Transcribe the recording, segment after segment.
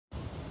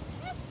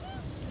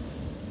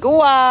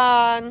Go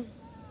on.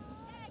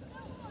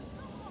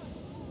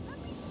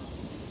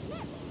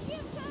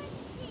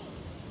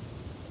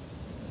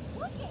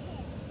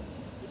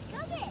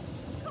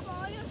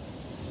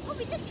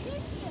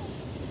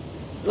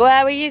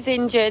 Well, he is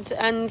injured,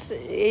 and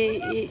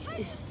he's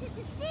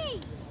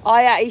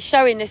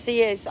showing us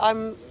he is.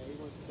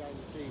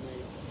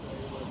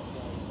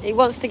 He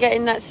wants to get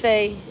in that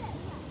sea.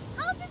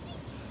 How does he?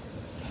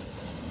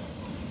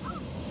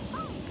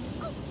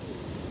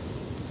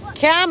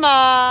 Come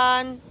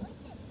on.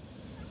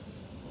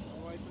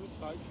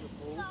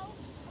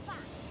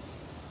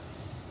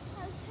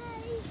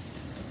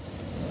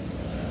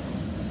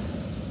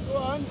 Go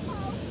on.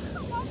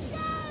 Come on,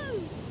 go.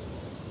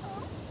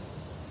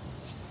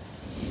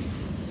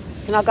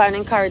 Can I go and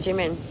encourage him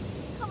in?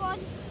 Come on.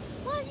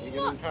 Why is he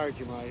You're going to encourage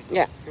him, mate?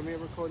 Yeah. Can we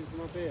have a recording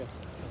from up here?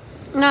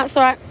 No, it's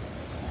all right.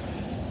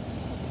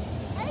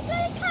 Are you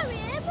going to carry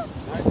him? No,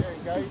 there he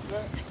goes,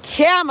 look.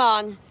 Come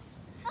on.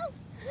 Oh,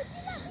 would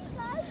you let me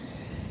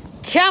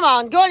go? Come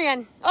on, go on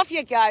then. Off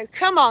you go.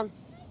 Come on.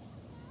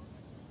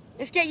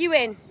 Let's get you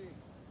in.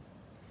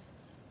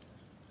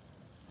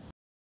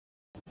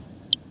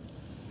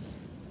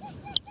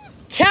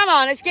 Come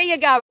on, let's get you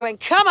going.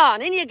 Come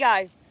on, in you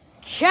go.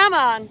 Come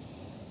on.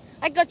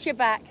 I got your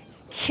back.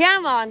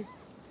 Come on.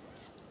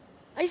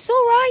 It's all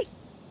right.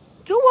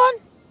 Go on.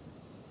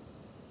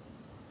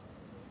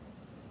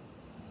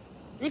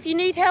 And if you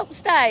need help,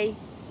 stay.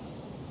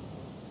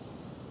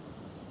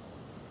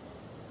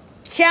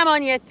 Come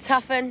on, you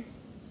toughen.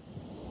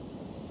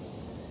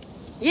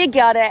 You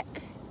got it.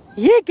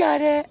 You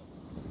got it.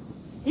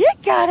 You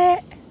got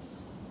it.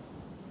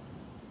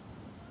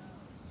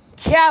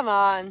 Come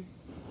on.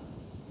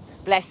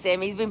 Bless him.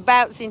 He's been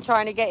bouncing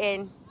trying to get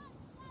in.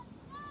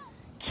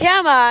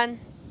 Come on.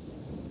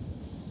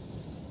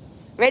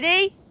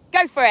 Ready?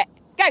 Go for it.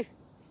 Go.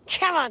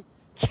 Come on.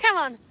 Come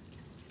on.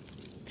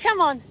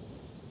 Come on.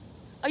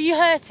 Are you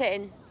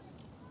hurting?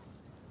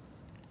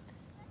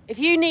 If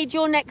you need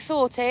your neck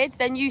sorted,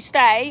 then you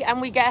stay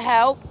and we get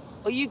help.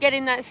 Or you get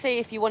in that sea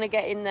if you want to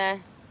get in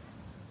there.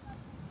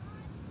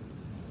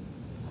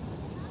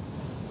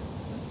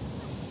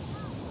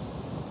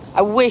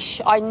 I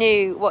wish I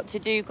knew what to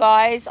do,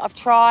 guys. I've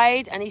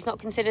tried and he's not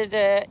considered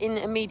in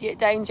immediate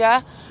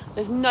danger.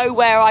 There's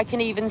nowhere I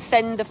can even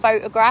send the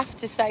photograph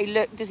to say,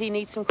 look, does he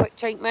need some quick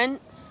treatment?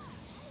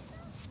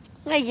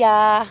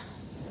 Yeah.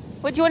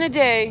 What do you want to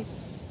do?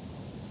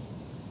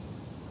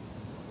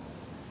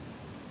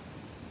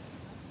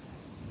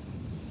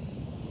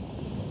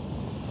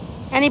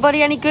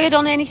 Anybody any good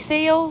on any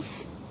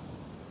seals?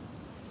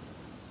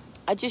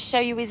 I'll just show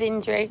you his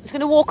injury. I'm just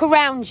going to walk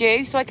around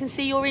you so I can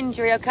see your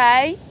injury,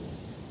 okay?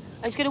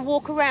 I'm just going to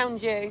walk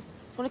around you. I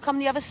just want to come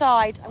the other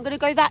side. I'm going to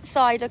go that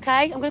side,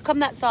 okay? I'm going to come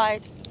that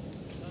side.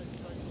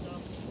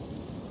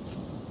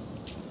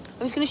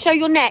 I'm just going to show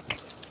your neck.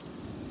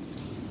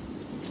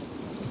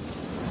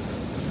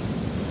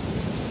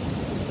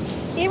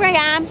 Here I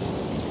am.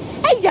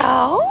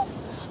 Hello.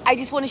 I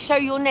just want to show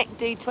your neck,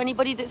 dude, to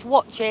anybody that's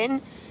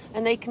watching,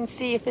 and they can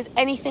see if there's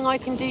anything I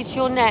can do to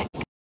your neck.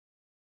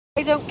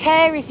 I don't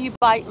care if you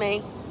bite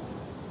me.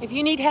 If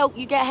you need help,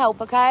 you get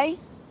help, okay?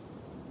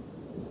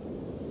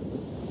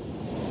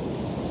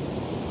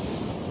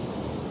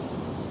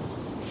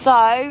 So,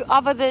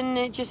 other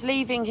than just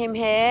leaving him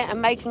here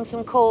and making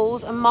some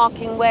calls and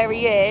marking where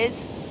he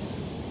is,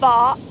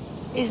 but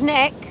his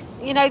neck,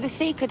 you know, the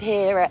sea could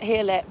heal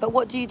it. But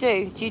what do?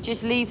 Do you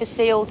just leave a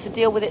seal to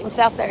deal with it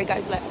himself? There he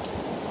goes, look.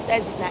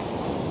 There's his neck.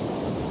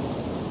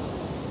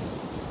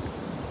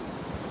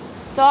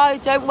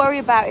 Don't worry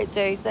about it,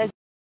 dudes. There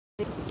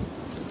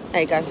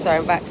you go. Sorry,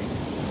 I'm back.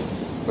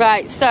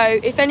 Right, so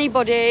if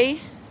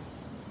anybody...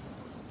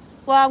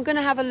 Well, I'm going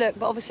to have a look,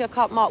 but obviously I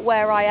can't mark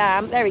where I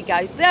am. There he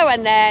goes. There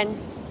and then.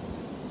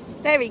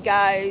 There he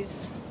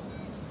goes.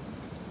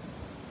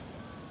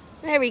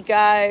 There he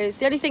goes.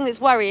 The only thing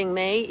that's worrying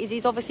me is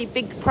he's obviously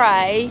big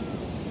prey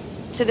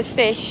to the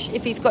fish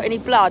if he's got any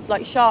blood,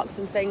 like sharks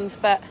and things,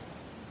 but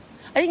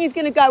I think he's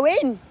going to go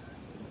in.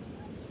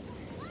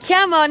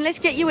 Come on, let's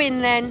get you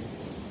in then.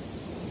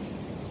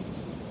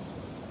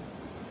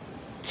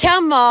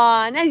 Come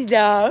on.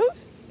 Hello.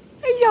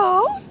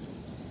 Hello.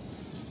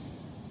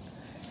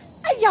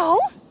 Hello.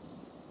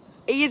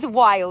 He is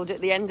wild at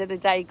the end of the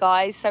day,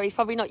 guys, so he's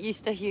probably not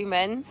used to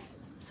humans.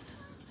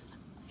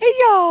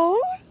 Hello.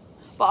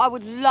 But I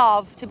would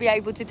love to be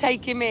able to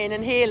take him in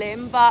and heal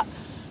him, but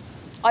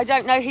I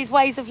don't know his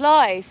ways of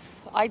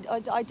life. I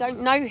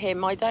don't know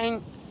him. I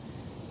don't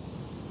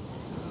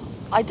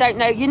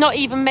know. You're not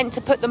even meant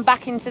to put them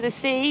back into the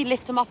sea,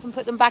 lift them up and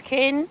put them back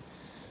in.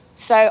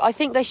 So I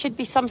think there should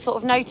be some sort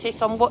of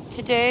notice on what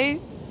to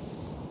do.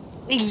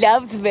 He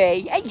loves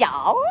me.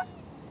 Hello.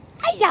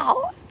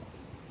 Hello.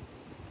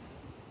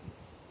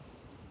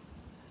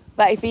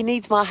 But if he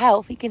needs my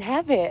help, he can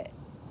have it.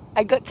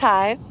 I got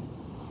time.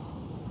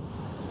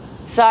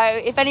 So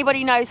if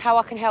anybody knows how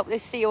I can help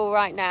this seal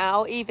right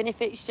now, even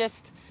if it's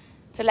just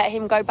to let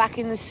him go back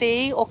in the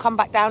sea or come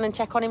back down and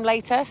check on him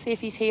later, see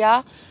if he's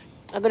here,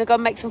 I'm going to go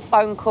and make some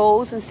phone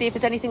calls and see if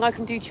there's anything I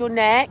can do to your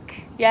neck.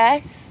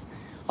 Yes.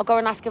 I'll go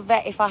and ask a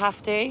vet if I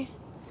have to.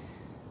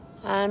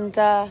 And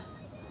I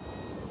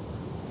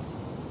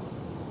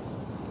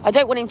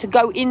don't want him to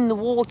go in the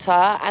water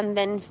and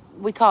then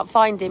we can't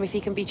find him if he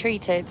can be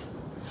treated.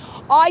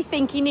 I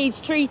think he needs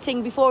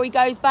treating before he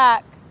goes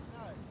back.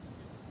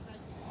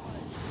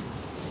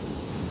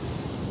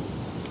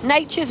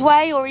 Nature's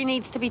way, or he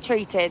needs to be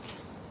treated?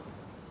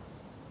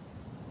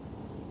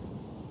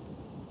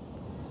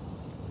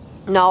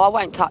 No, I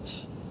won't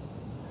touch.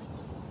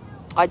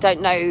 I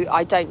don't know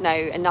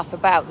enough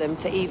about them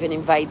to even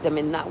invade them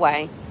in that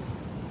way.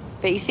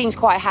 But he seems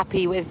quite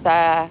happy with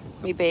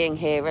me being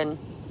here and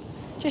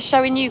just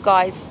showing you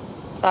guys.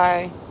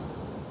 So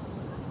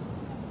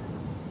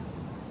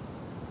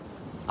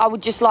I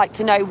would just like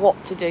to know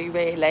what to do,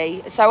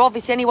 really. So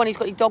obviously anyone who's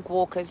got any dog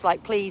walkers,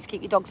 like, please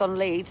keep your dogs on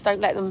leads. Don't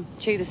let them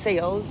chew the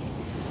seals.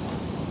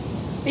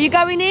 Are you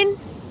going in?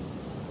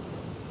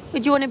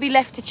 Would you want to be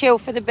left to chill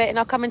for the bit and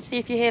I'll come and see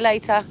if you're here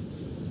later?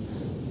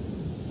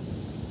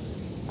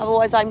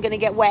 Otherwise I'm going to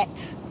get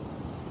wet.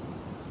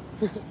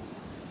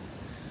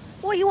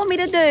 What do you want me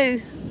to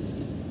do?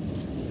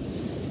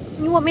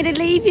 You want me to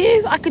leave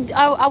you?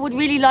 I would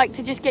really like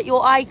to just get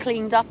your eye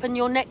cleaned up and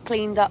your neck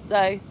cleaned up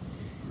though.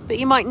 But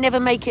you might never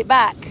make it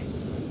back.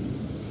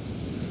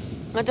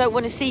 I don't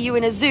want to see you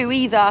in a zoo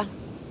either.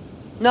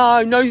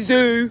 No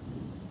zoo.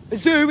 A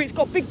zoo, it's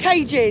got big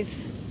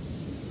cages.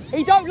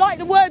 He don't like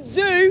the word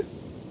zoo.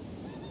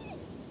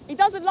 He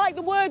doesn't like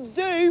the word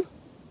zoo.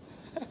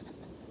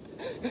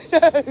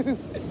 No.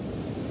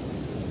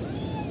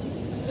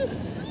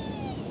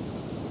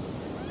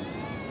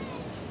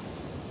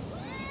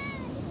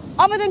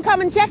 Other than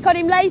come and check on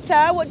him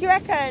later, what do you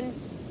reckon?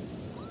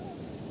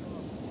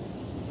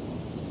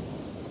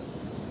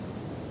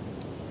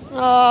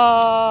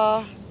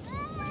 Oh,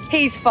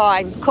 he's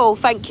fine. Cool,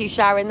 thank you,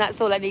 Sharon.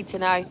 That's all I need to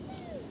know.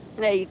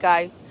 There you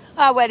go.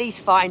 Oh, well, he's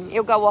fine.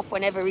 He'll go off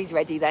whenever he's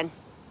ready then.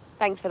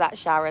 Thanks for that,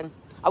 Sharon.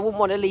 I wouldn't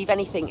want to leave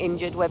anything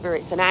injured, whether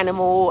it's an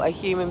animal, a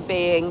human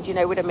being. Do you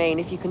know what I mean?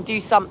 If you can do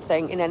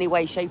something in any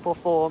way, shape or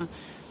form.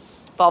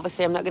 But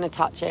obviously, I'm not going to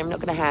touch him. I'm not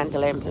going to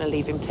handle him. I'm going to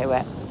leave him to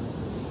it.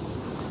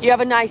 You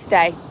have a nice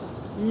day.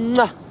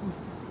 Mwah.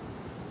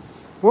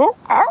 Whoa,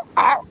 ow,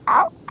 ow,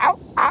 ow, ow,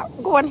 ow.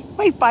 Go on,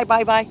 wave, bye,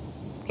 bye, bye.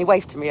 He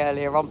waved to me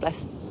earlier on,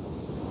 bless.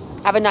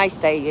 Have a nice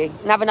day, you.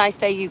 And have a nice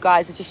day, you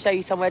guys. I'll just show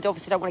you somewhere. I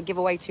obviously don't want to give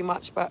away too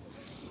much, but...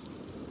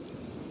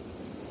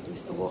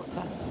 Here's the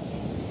water.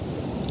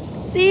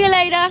 See you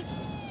later.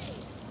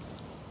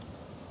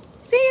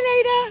 See you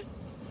later.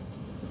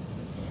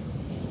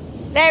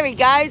 There he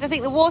goes. I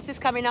think the water's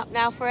coming up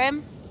now for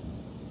him.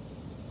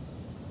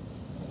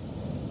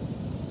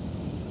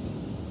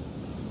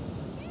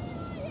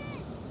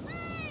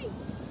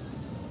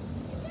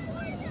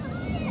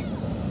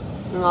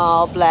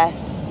 Oh,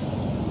 bless.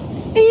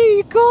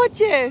 He's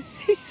gorgeous.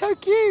 He's so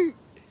cute.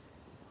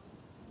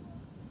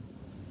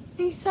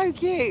 He's so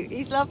cute.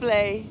 He's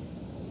lovely.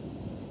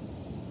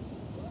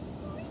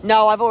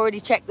 No, I've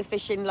already checked the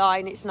fishing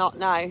line. It's not,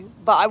 no.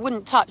 But I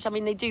wouldn't touch. I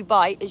mean, they do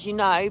bite, as you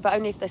know, but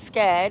only if they're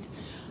scared.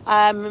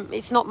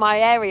 It's not my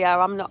area.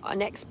 I'm not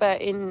an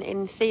expert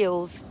in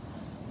seals.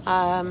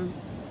 Somebody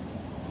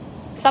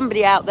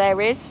out there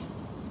is.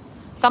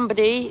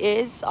 Somebody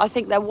is. I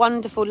think they're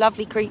wonderful,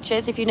 lovely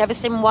creatures. If you've never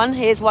seen one,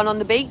 here's one on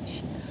the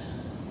beach.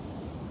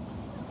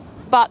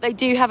 But they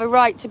do have a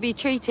right to be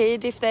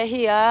treated if they're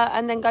here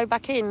and then go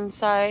back in.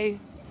 So,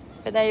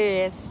 but there he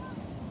is.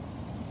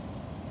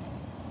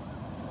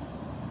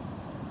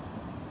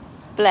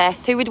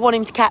 Bless. Who would want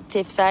him to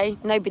captive, say?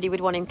 Nobody would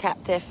want him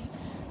captive.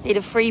 He'd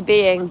a free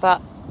being, but...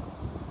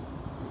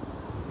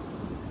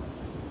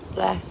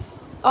 Bless.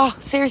 Oh,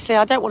 seriously,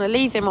 I don't want to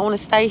leave him. I want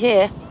to stay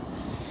here.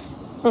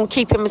 I want to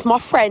keep him as my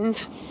friend.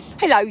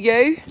 Hello,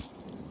 you.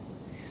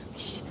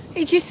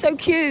 He's just so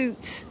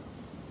cute.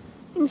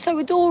 And so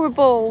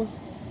adorable.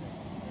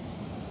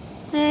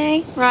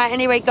 Hey. Right,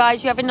 anyway,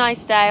 guys, you have a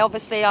nice day.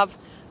 Obviously, I've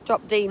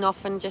dropped Dean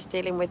off and just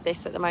dealing with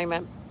this at the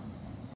moment.